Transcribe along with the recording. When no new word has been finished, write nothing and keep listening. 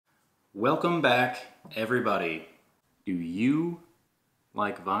Welcome back, everybody. Do you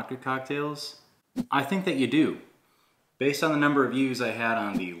like vodka cocktails? I think that you do. Based on the number of views I had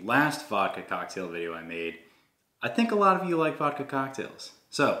on the last vodka cocktail video I made, I think a lot of you like vodka cocktails.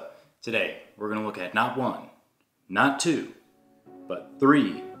 So, today we're going to look at not one, not two, but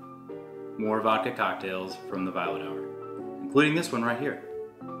three more vodka cocktails from the Violet Hour, including this one right here.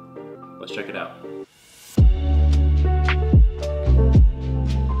 Let's check it out.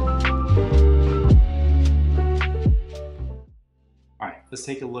 Alright, let's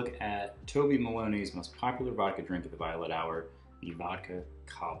take a look at Toby Maloney's most popular vodka drink at the Violet Hour, the Vodka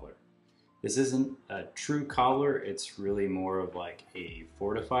Cobbler. This isn't a true cobbler, it's really more of like a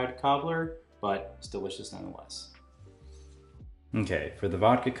fortified cobbler, but it's delicious nonetheless. Okay, for the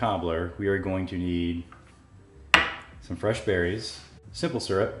Vodka Cobbler, we are going to need some fresh berries, simple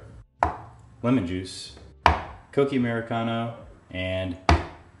syrup, lemon juice, Cocchi Americano, and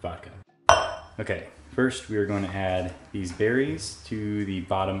vodka. Okay, first we are going to add these berries to the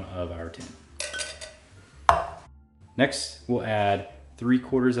bottom of our tin. Next, we'll add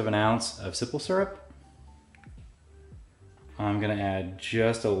 3/4 of an ounce of simple syrup. I'm gonna add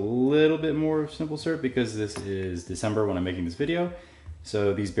just a little bit more simple syrup because this is December when I'm making this video,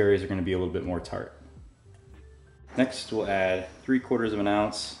 so these berries are gonna be a little bit more tart. Next, we'll add 3/4 of an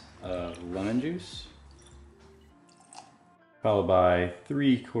ounce of lemon juice, followed by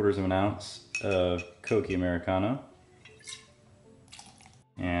 3/4 of an ounce of Cocchi Americano,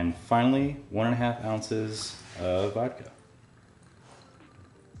 and finally 1.5 ounces of vodka.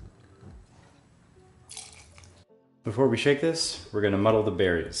 Before we shake this, we're going to muddle the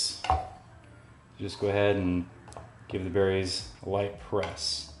berries. Just go ahead and give the berries a light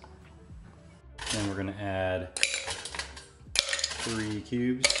press. Then we're going to add 3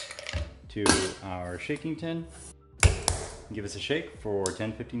 cubes to our shaking tin. Give us a shake for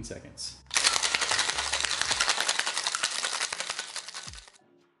 10-15 seconds.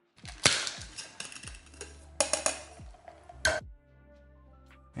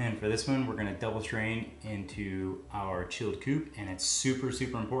 And for this one, we're gonna double strain into our chilled coupe, and it's super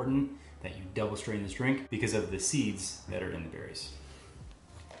important that you double strain this drink because of the seeds that are in the berries.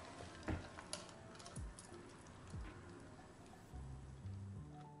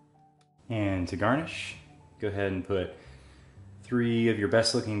 And to garnish, go ahead and put 3 of your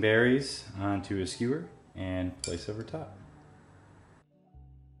best looking berries onto a skewer and place over top.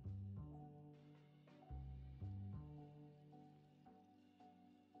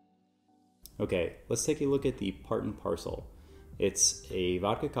 Okay, let's take a look at the Parcel. It's a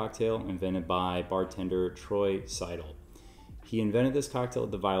vodka cocktail invented by bartender Troy Sidle. He invented this cocktail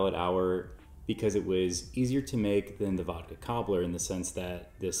at the Violet Hour because it was easier to make than the vodka cobbler in the sense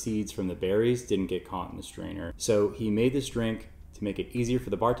that the seeds from the berries didn't get caught in the strainer. So he made this drink to make it easier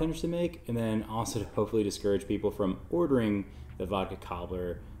for the bartenders to make, and then also to hopefully discourage people from ordering the vodka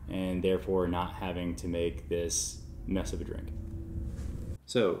cobbler and therefore not having to make this mess of a drink.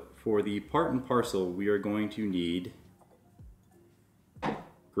 So for the Parcel, we are going to need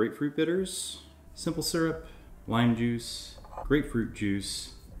grapefruit bitters, simple syrup, lime juice, grapefruit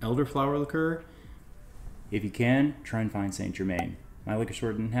juice, elderflower liqueur. If you can, try and find Saint Germain. My liquor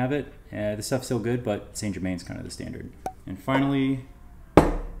store didn't have it. The stuff's still good, but Saint Germain's kind of the standard. And finally,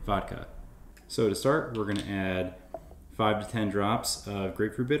 vodka. So to start, we're gonna add 5 to 10 drops of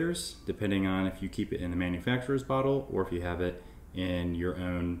grapefruit bitters, depending on if you keep it in the manufacturer's bottle or if you have it in your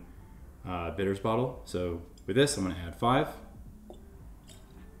own bitters bottle. So with this, I'm gonna add 5.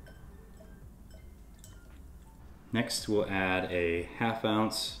 Next, we'll add a 1/2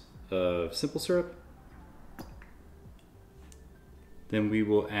 ounce of simple syrup. Then we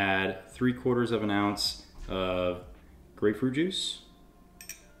will add 3/4 of an ounce of grapefruit juice,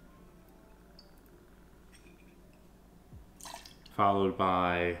 followed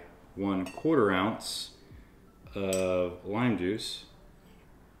by 1/4 ounce of lime juice.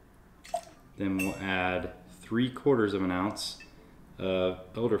 Then we'll add 3/4 of an ounce of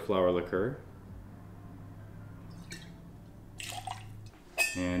elderflower liqueur.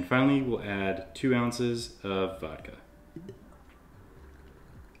 And finally, we'll add 2 ounces of vodka.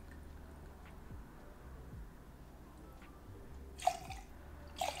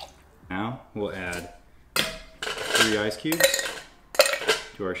 Now we'll add 3 ice cubes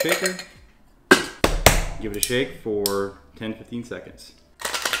to our shaker. Give it a shake for 10-15 seconds.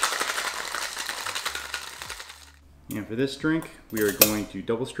 And for this drink, we are going to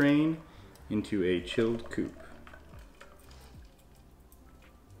double strain into a chilled coupe.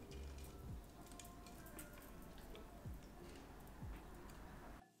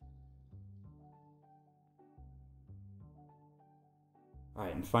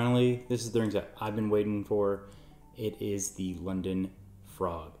 Alright, and finally, this is the drink that I've been waiting for. It is the London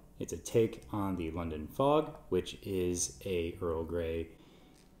Frog. It's a take on the London Fog, which is a Earl Grey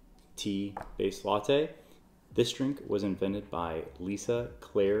tea-based latte. This drink was invented by Lisa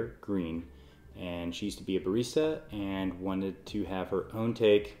Claire Greene, and she used to be a barista and wanted to have her own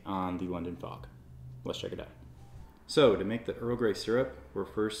take on the London Fog. Let's check it out. So to make the Earl Grey syrup, we're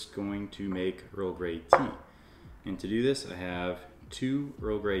first going to make Earl Grey tea. And to do this, I have 2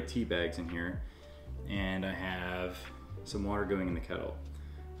 Earl Grey tea bags in here, and I have some water going in the kettle.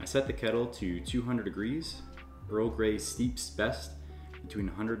 I set the kettle to 200 degrees. Earl Grey steeps best between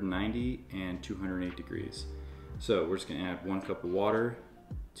 190 and 208 degrees. So we're just gonna add 1 cup of water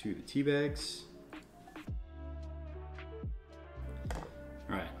to the tea bags. All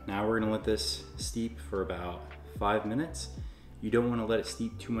right, now we're gonna let this steep for about 5 minutes. You don't wanna let it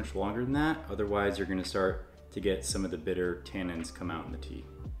steep too much longer than that, otherwise you're gonna start to get some of the bitter tannins come out in the tea.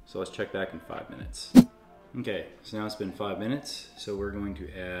 So let's check back in 5 minutes. Okay, so now it's been 5 minutes, so we're going to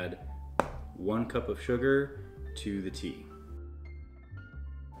add 1 cup of sugar to the tea.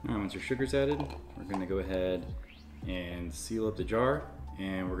 All right, once your sugar's added, we're gonna go ahead and seal up the jar,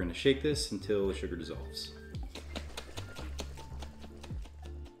 and we're gonna shake this until the sugar dissolves.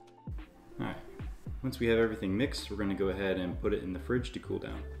 All right, once we have everything mixed, we're gonna go ahead and put it in the fridge to cool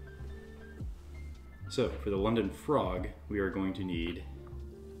down. So for the London Frog, we are going to need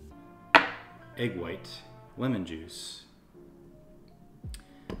egg white, lemon juice,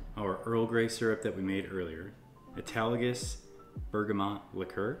 our Earl Grey syrup that we made earlier, Italicus Bergamont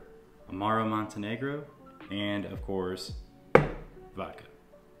Liqueur, Amaro Montenegro, and of course, vodka.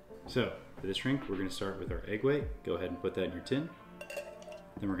 So for this drink, we're gonna start with our egg white. Go ahead and put that in your tin.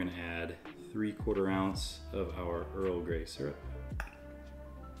 Then we're gonna add 3/4 ounce of our Earl Grey syrup,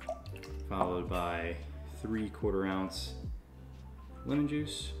 followed by 3/4 ounce lemon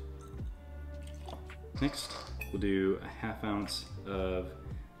juice. Next, we'll do a 1/2 ounce of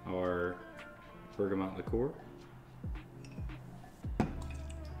our Bergamont liqueur,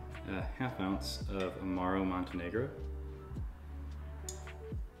 a 1/2 ounce of Amaro Montenegro,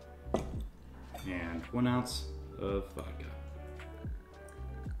 and 1 ounce of vodka.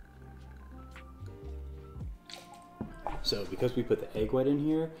 So because we put the egg white in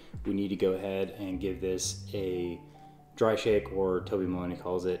here, we need to go ahead and give this a dry shake, or Toby Maloney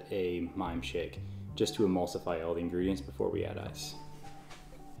calls it a mime shake, just to emulsify all the ingredients before we add ice.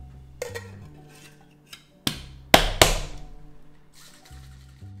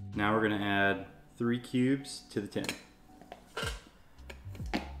 Now we're gonna add 3 cubes to the tin.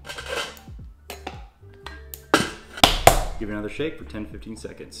 Give it another shake for 10-15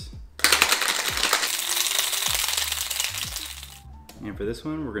 seconds. And for this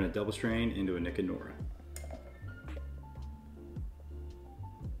one, we're gonna double strain into a Nick and Nora.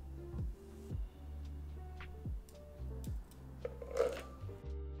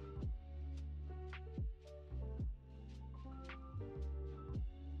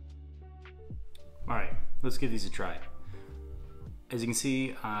 All right, let's give these a try. As you can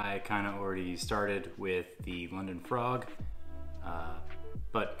see, I kind of already started with the London Frog,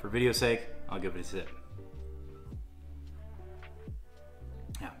 but for video's sake, I'll give it a sip.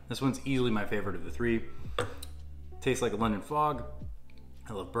 Yeah, this one's easily my favorite of the 3. Tastes like a London Fog.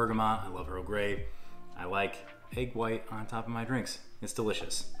 I love bergamot, I love Earl Grey. I like egg white on top of my drinks. It's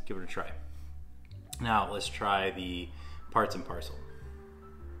delicious, give it a try. Now let's try the Parcel.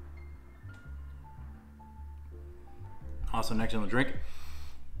 Also next on the drink,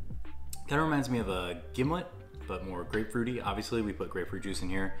 kind of reminds me of a gimlet, but more grapefruity. Obviously we put grapefruit juice in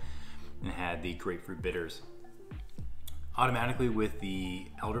here, and it had the Grapefruit Bitters. Automatically with the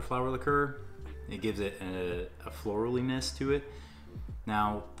Elderflower Liqueur, it gives it a floraliness to it.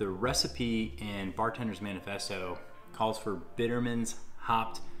 Now the recipe in Bartender's Manifesto calls for Bitterman's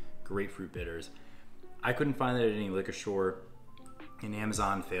Hopped Grapefruit Bitters. I couldn't find that at any liquor store, and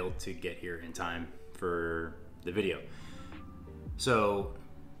Amazon failed to get here in time for the video. So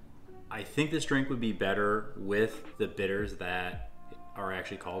I think this drink would be better with the bitters that are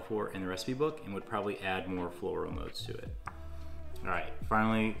actually called for in the recipe book, and would probably add more floral notes to it. All right,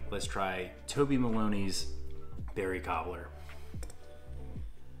 finally, let's try Toby Maloney's Berry Cobbler.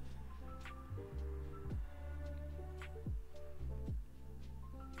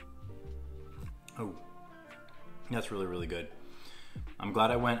 Oh, that's really, really good. I'm glad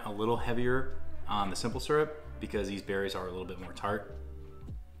I went a little heavier on the simple syrup because these berries are a little bit more tart.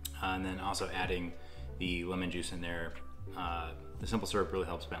 And then also adding the lemon juice in there, the simple syrup really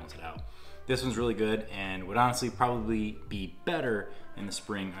helps balance it out. This one's really good and would honestly probably be better in the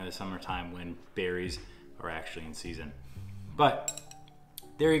spring or the summertime when berries are actually in season. But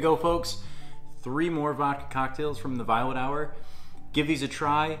There you go, folks. 3 more vodka cocktails from the Violet Hour. Give these a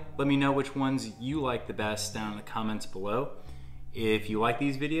try. Let me know which ones you like the best down in the comments below. If you like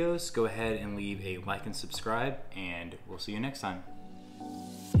these videos, go ahead and leave a like and subscribe, and we'll see you next time.